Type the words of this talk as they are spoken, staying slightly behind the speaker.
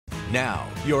Now,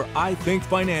 your I Think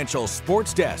Financial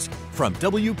Sports Desk from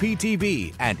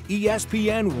WPTV and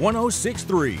ESPN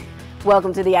 106.3.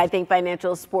 Welcome to the I Think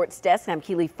Financial Sports Desk. I'm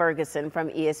Keely Ferguson from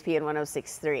ESPN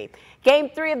 106.3. Game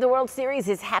 3 of the World Series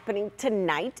is happening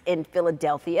tonight in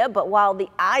Philadelphia, but while the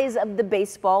eyes of the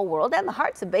baseball world and the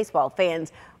hearts of baseball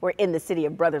fans were in the city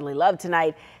of brotherly love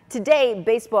tonight, today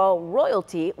baseball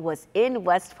royalty was in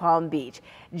West Palm Beach.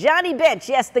 Johnny Bench,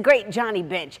 yes, the great Johnny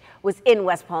Bench, was in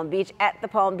West Palm Beach at the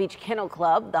Palm Beach Kennel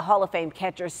Club. The Hall of Fame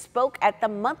catcher spoke at the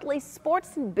monthly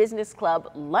Sports and Business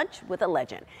Club Lunch with a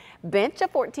Legend. Bench, a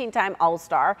 14-time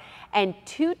All-Star and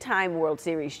 2-time World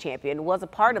Series champion, was a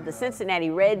part of the Cincinnati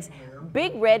Reds'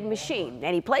 Big Red Machine,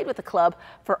 and he played with the club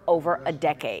for over a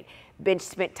decade. Bench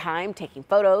spent time taking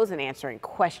photos and answering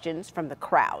questions from the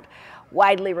crowd.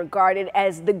 Widely regarded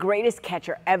as the greatest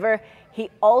catcher ever, he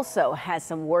also has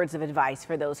some words of advice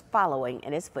for those following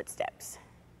in his footsteps.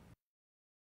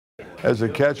 As a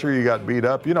catcher, you got beat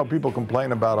up. You know, people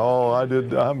complain about,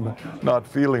 I'm not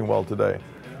feeling well today.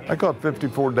 I caught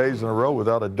 54 days in a row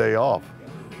without a day off.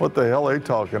 What the hell are they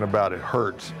talking about? It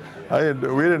hurts. We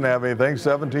didn't have anything,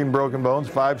 17 broken bones,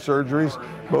 5 surgeries,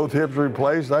 both hips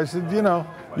replaced. I said, you know,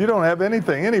 you don't have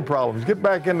anything, any problems. Get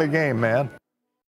back in the game, man.